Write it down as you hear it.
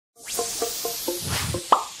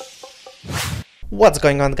What's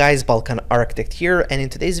going on, guys? Balkan Architect here, and in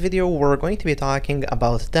today's video we're going to be talking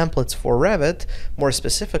about templates for Revit, more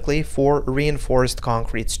specifically for reinforced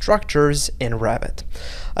concrete structures in Revit.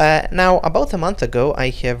 Now, about a month ago I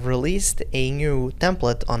have released a new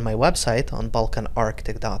template on my website on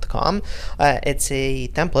balkanarchitect.com. It's a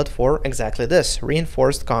template for exactly this,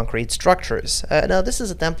 reinforced concrete structures. Now this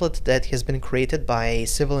is a template that has been created by a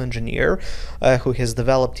civil engineer who has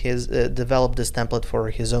developed this template for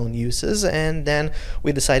his own uses, and then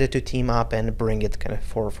we decided to team up and bring it kind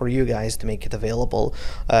of for you guys to make it available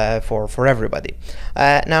for everybody.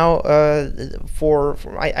 Now,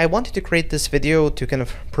 I wanted to create this video to kind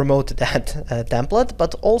of promote that template,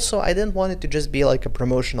 but also I didn't want it to just be like a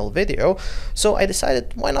promotional video, so I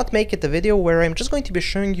decided why not make it a video where I'm just going to be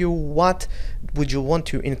showing you what would you want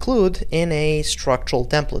to include in a structural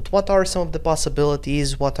template. What are some of the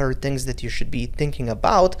possibilities? What are things that you should be thinking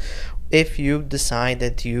about if you decide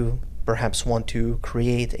that you perhaps want to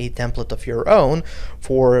create a template of your own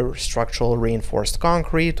for structural reinforced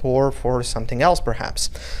concrete or for something else perhaps.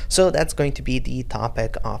 So that's going to be the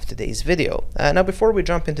topic of today's video. Now before we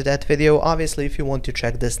jump into that video, obviously if you want to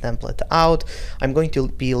check this template out, I'm going to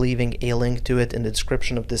be leaving a link to it in the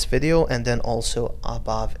description of this video and then also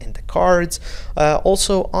above in the cards.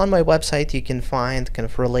 Also on my website you can find kind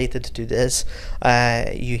of related to this,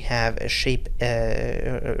 you have a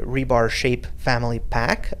rebar shape family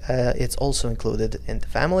pack. It's also included in the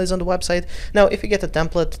families on the website. Now if you get a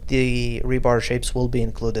template, the rebar shapes will be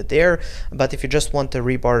included there, but if you just want the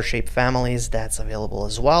rebar shape families, that's available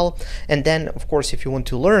as well. And then of course if you want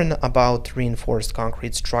to learn about reinforced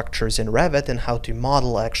concrete structures in Revit and how to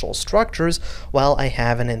model actual structures, well, I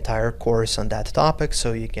have an entire course on that topic,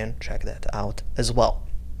 so you can check that out as well.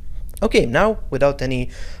 Okay, now without any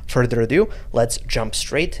further ado, let's jump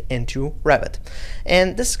straight into Revit.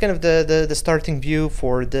 And this is kind of the starting view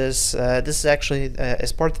for this. This is actually,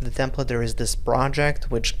 as part of the template, there is this project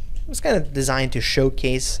which is kind of designed to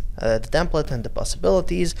showcase the template and the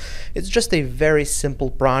possibilities. It's just a very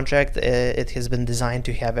simple project. It has been designed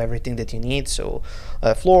to have everything that you need, so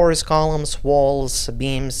floors, columns, walls,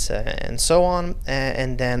 beams, and so on,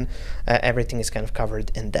 and then everything is kind of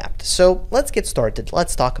covered in depth. So let's get started.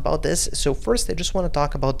 Let's talk about this. So first I just want to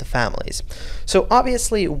talk about the families. So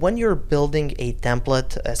obviously when you're building a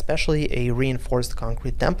template, especially a reinforced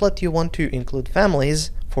concrete template, you want to include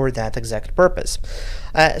families for that exact purpose.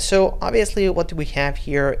 So obviously what we have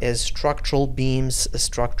here is structural beams,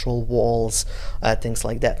 structural walls, things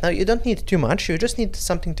like that. Now you don't need too much, you just need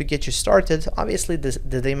something to get you started. Obviously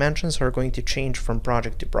the dimensions are going to change from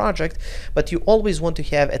project to project, but you always want to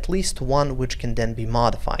have at least one which can then be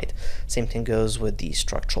modified. Same thing goes with the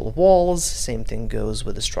structural walls, same thing goes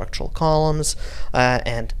with the structural columns,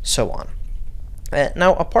 and so on.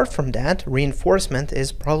 Now apart from that, reinforcement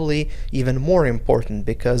is probably even more important,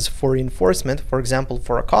 because for reinforcement, for example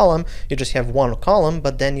for a column, you just have one column,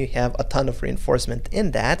 but then you have a ton of reinforcement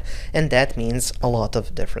in that, and that means a lot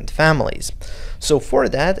of different families. So for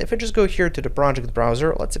that, if I just go here to the project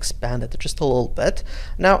browser, let's expand it just a little bit.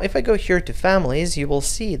 Now if I go here to families, you will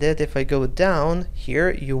see that if I go down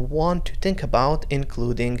here, you want to think about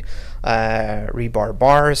including rebar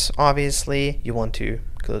bars. Obviously you want to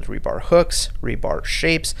include rebar hooks, rebar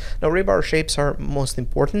shapes. Now rebar shapes are most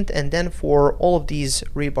important, and then for all of these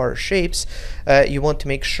rebar shapes you want to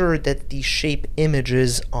make sure that the shape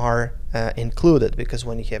images are included, because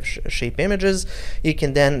when you have shape images you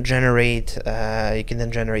can then generate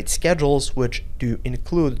schedules which do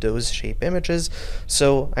include those shape images,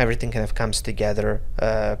 so everything kind of comes together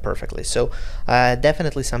perfectly. So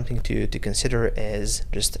definitely something to consider is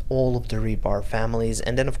just all of the rebar families,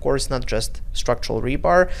 and then of course not just structural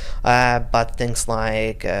rebar, but things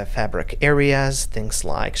like fabric areas, things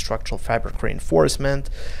like structural fabric reinforcement,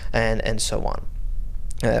 and so on.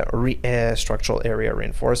 Structural area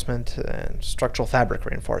reinforcement and structural fabric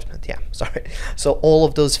reinforcement, yeah, sorry. So all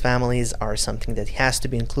of those families are something that has to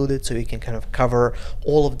be included, so you can kind of cover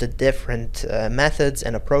all of the different methods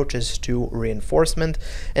and approaches to reinforcement.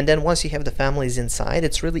 And then once you have the families inside,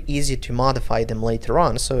 it's really easy to modify them later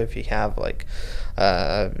on. So if you have like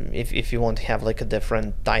if you want to have like a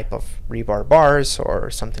different type of rebar bars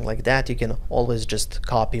or something like that, you can always just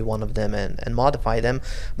copy one of them and modify them,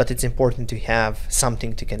 but it's important to have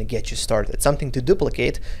something to kind of get you started, something to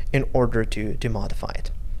duplicate in order to modify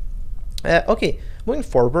it. Okay, moving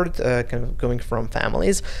forward, kind of going from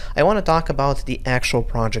families, I want to talk about the actual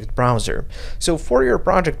project browser. So for your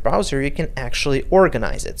project browser, you can actually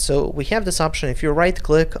organize it. So we have this option. If you right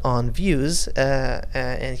click on views,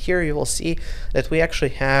 and here you will see that we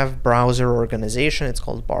actually have browser organization. It's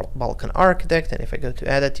called Balkan Architect, and if I go to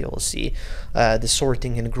edit, you will see the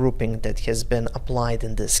sorting and grouping that has been applied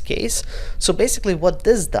in this case. So basically what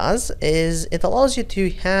this does is it allows you to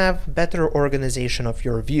have better organization of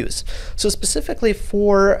your views. So specifically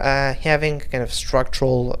for having kind of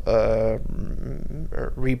structural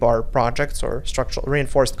rebar projects or structural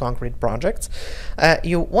reinforced concrete projects,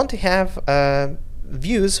 you want to have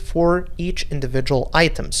views for each individual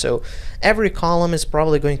item. So every column is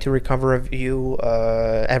probably going to recover a view,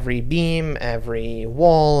 every beam, every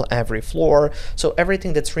wall, every floor. So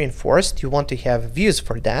everything that's reinforced, you want to have views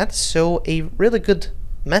for that. So a really good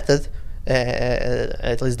method,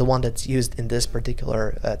 at least the one that's used in this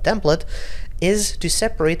particular template, is to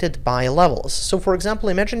separate it by levels. So for example,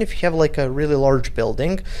 imagine if you have like a really large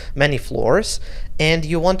building, many floors, and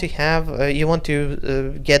you want to have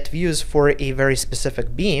get views for a very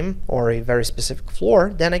specific beam or a very specific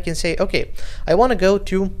floor. Then I can say, okay, I want to go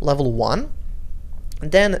to level 1.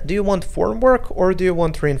 Then do you want formwork or do you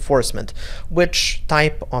want reinforcement? Which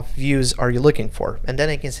type of views are you looking for? And then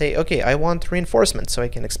I can say, okay, I want reinforcement, so I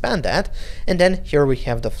can expand that. And then here we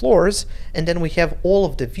have the floors, and then we have all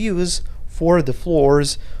of the views for the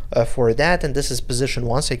floors for that, and this is position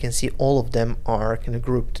 1, so you can see all of them are kind of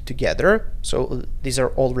grouped together. So these are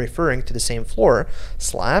all referring to the same floor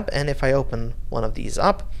slab. And if I open one of these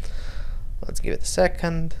up, let's give it a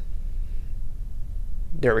second.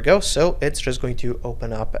 There we go. So it's just going to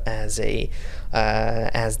open up as a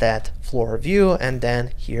as that floor view, and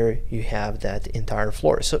then here you have that entire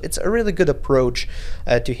floor. So it's a really good approach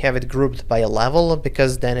to have it grouped by a level,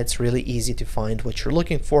 because then it's really easy to find what you're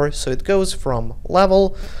looking for. So it goes from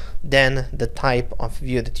level, then the type of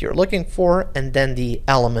view that you're looking for, and then the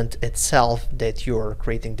element itself that you're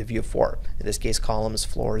creating the view for. In this case, columns,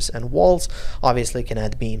 floors, and walls. Obviously, you can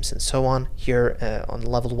add beams and so on. Here on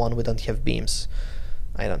level 1, we don't have beams.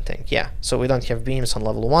 I don't think, yeah. So we don't have beams on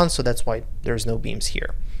level 1, so that's why there's no beams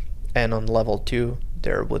here. And on level 2,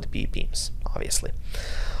 there would be beams, obviously.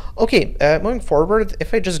 Okay, moving forward,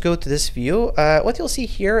 if I just go to this view, what you'll see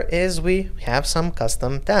here is we have some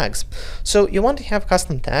custom tags. So you want to have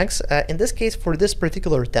custom tags, in this case for this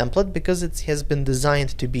particular template, because it has been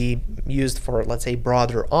designed to be used for, let's say,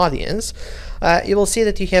 broader audience. You will see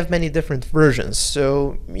that you have many different versions.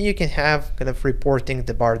 So you can have kind of reporting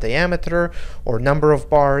the bar diameter or number of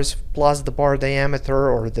bars plus the bar diameter,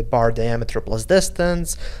 or the bar diameter plus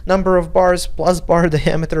distance, number of bars plus bar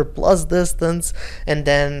diameter plus distance, and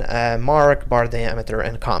then mark, bar diameter,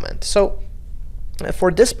 and comment. So for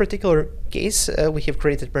this particular case, we have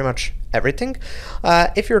created pretty much everything.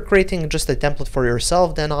 If you're creating just a template for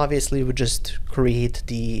yourself, then obviously we just create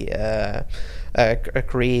the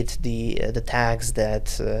tags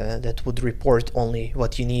that would report only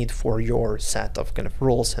what you need for your set of kind of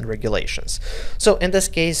rules and regulations. So in this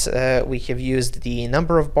case, we have used the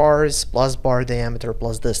number of bars plus bar diameter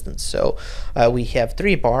plus distance. So we have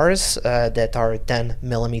 3 bars that are 10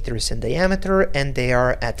 millimeters in diameter, and they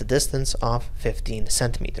are at a distance of 15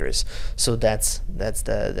 centimeters. So that's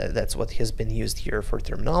what has been used here for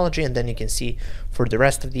terminology. And then you can see for the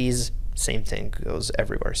rest of these, same thing goes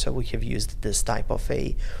everywhere. So we have used this type of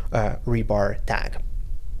a rebar tag.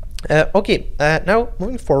 Okay, now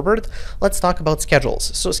moving forward, let's talk about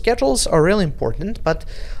schedules. So schedules are really important, but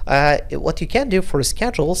what you can do for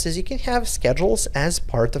schedules is you can have schedules as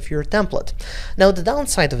part of your template. Now the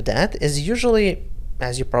downside of that is usually,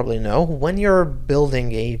 as you probably know, when you're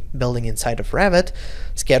building a building inside of Revit,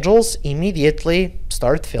 schedules immediately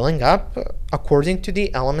start filling up according to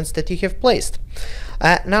the elements that you have placed.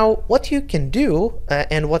 Now, what you can do,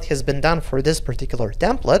 and what has been done for this particular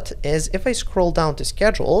template, is if I scroll down to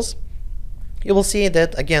schedules, you will see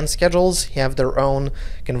that, again, schedules have their own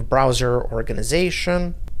kind of browser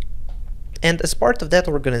organization. And as part of that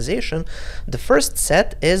organization, the first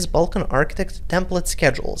set is Balkan Architect template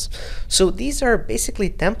schedules. So these are basically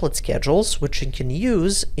template schedules which you can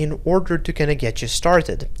use in order to kind of get you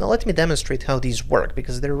started. Now let me demonstrate how these work,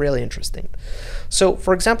 because they're really interesting. So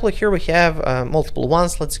for example, here we have multiple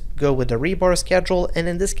ones. Let's go with the Rebar Schedule, and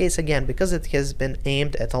in this case, again, because it has been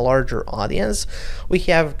aimed at a larger audience, we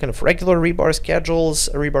have kind of regular Rebar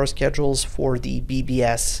Schedules for the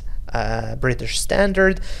BBS British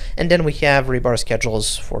standard, and then we have rebar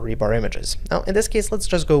schedules for rebar images. Now in this case, let's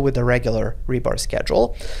just go with the regular rebar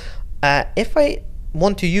schedule. If I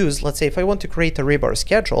want to use, let's say if I want to create a rebar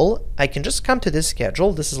schedule, I can just come to this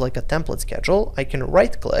schedule. This is like a template schedule. I can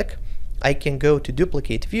right click I can go to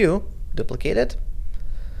duplicate view, duplicate it.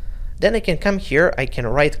 Then I can come here, I can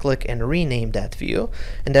right click and rename that view,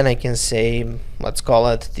 and then I can say, let's call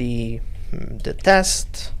it the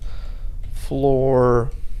test floor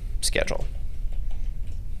schedule.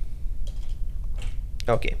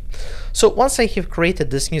 Okay, so once I have created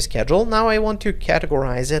this new schedule, now I want to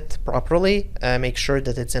categorize it properly, make sure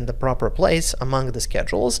that it's in the proper place among the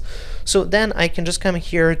schedules. So then I can just come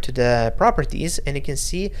here to the properties, and you can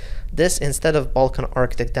see this, instead of Balkan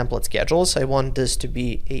Architect template schedules, I want this to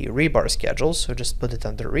be a rebar schedule. So just put it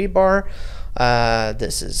under rebar.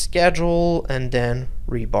 This is schedule, and then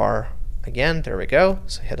rebar again. There we go.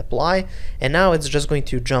 So hit apply, and now it's just going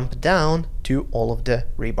to jump down to all of the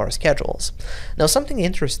rebar schedules. Now, something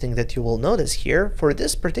interesting that you will notice here for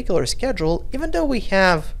this particular schedule, even though we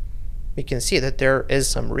can see that there is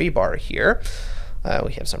some rebar here.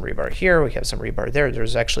 We have some rebar here, we have some rebar there.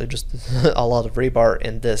 There's actually just a lot of rebar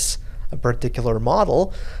in this particular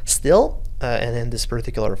model still, and in this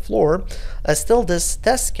particular floor. Still, this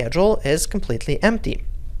test schedule is completely empty.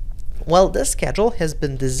 Well, this schedule has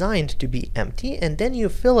been designed to be empty, and then you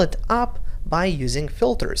fill it up by using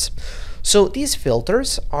filters. So these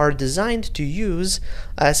filters are designed to use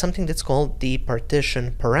something that's called the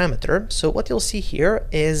partition parameter. So what you'll see here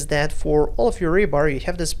is that for all of your rebar, you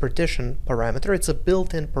have this partition parameter. It's a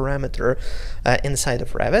built-in parameter inside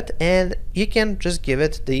of Revit, and you can just give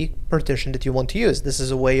it the partition that you want to use. This is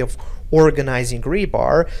a way of organizing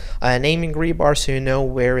rebar, naming rebar so you know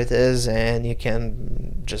where it is, and you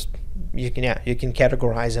can just you can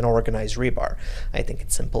categorize and organize rebar. I think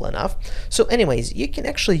it's simple enough. So anyways, you can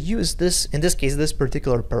actually use this, in this case, this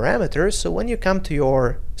particular parameter. So when you come to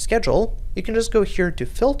your schedule, you can just go here to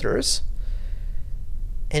filters,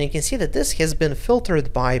 and you can see that this has been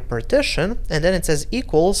filtered by partition, and then it says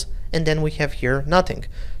equals, and then we have here nothing.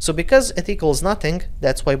 So because it equals nothing,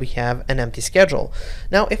 that's why we have an empty schedule.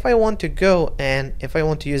 Now, if I want to go and if I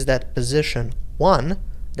want to use that position 1,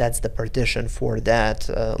 that's the partition for that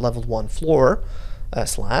level 1 floor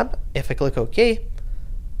slab. If I click OK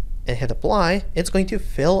and hit apply, it's going to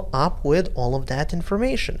fill up with all of that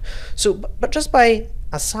information. So, but just by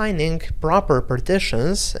assigning proper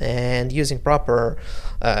partitions and using proper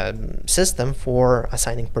system for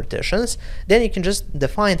assigning partitions, then you can just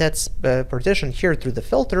define that partition here through the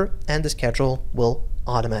filter, and the schedule will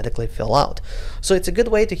automatically fill out. So it's a good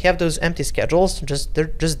way to have those empty schedules. They're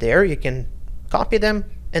just there. You can copy them,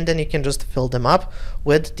 and then you can just fill them up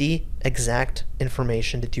with the exact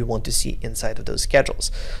information that you want to see inside of those schedules.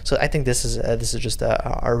 So I think this is just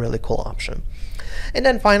a really cool option. And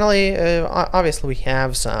then finally, obviously we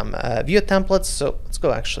have some view templates. So let's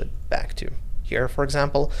go actually back to here, for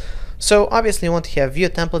example. So obviously you want to have view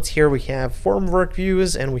templates here. We have formwork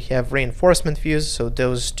views and we have reinforcement views. So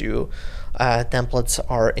those two templates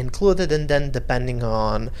are included, and then depending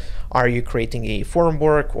on are you creating a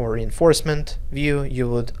formwork or reinforcement view, you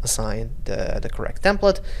would assign the correct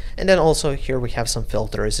template. And then also here we have some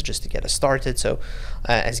filters just to get us started. So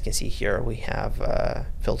as you can see here, we have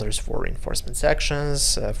filters for reinforcement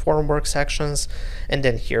sections, formwork sections, and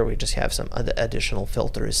then here we just have some additional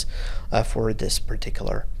filters for this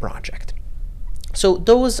particular project. So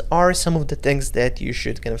those are some of the things that you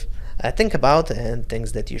should kind of think about, and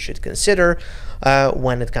things that you should consider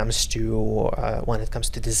when it comes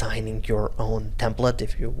to designing your own template,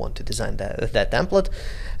 if you want to design that template.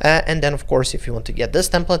 And then of course, if you want to get this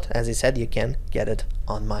template, as I said, you can get it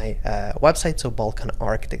on my website, so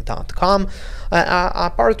balkanarchitect.com.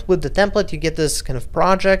 Apart with the template, you get this kind of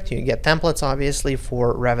project. You get templates obviously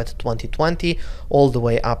for Revit 2020 all the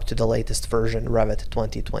way up to the latest version, Revit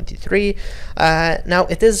 2023. Now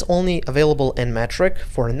it is only available in metric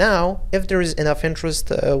for now. If there is enough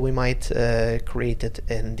interest, we might create it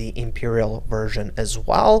in the Imperial version as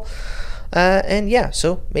well. And yeah,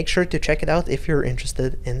 so make sure to check it out if you're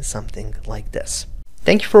interested in something like this.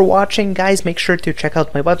 Thank you for watching, guys. Make sure to check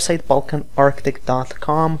out my website,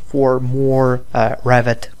 balkanarchitect.com, for more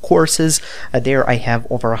Revit courses. There I have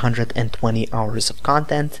over 120 hours of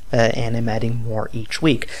content, and I'm adding more each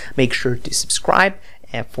week. Make sure to subscribe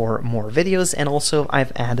for more videos, and also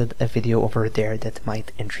I've added a video over there that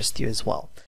might interest you as well.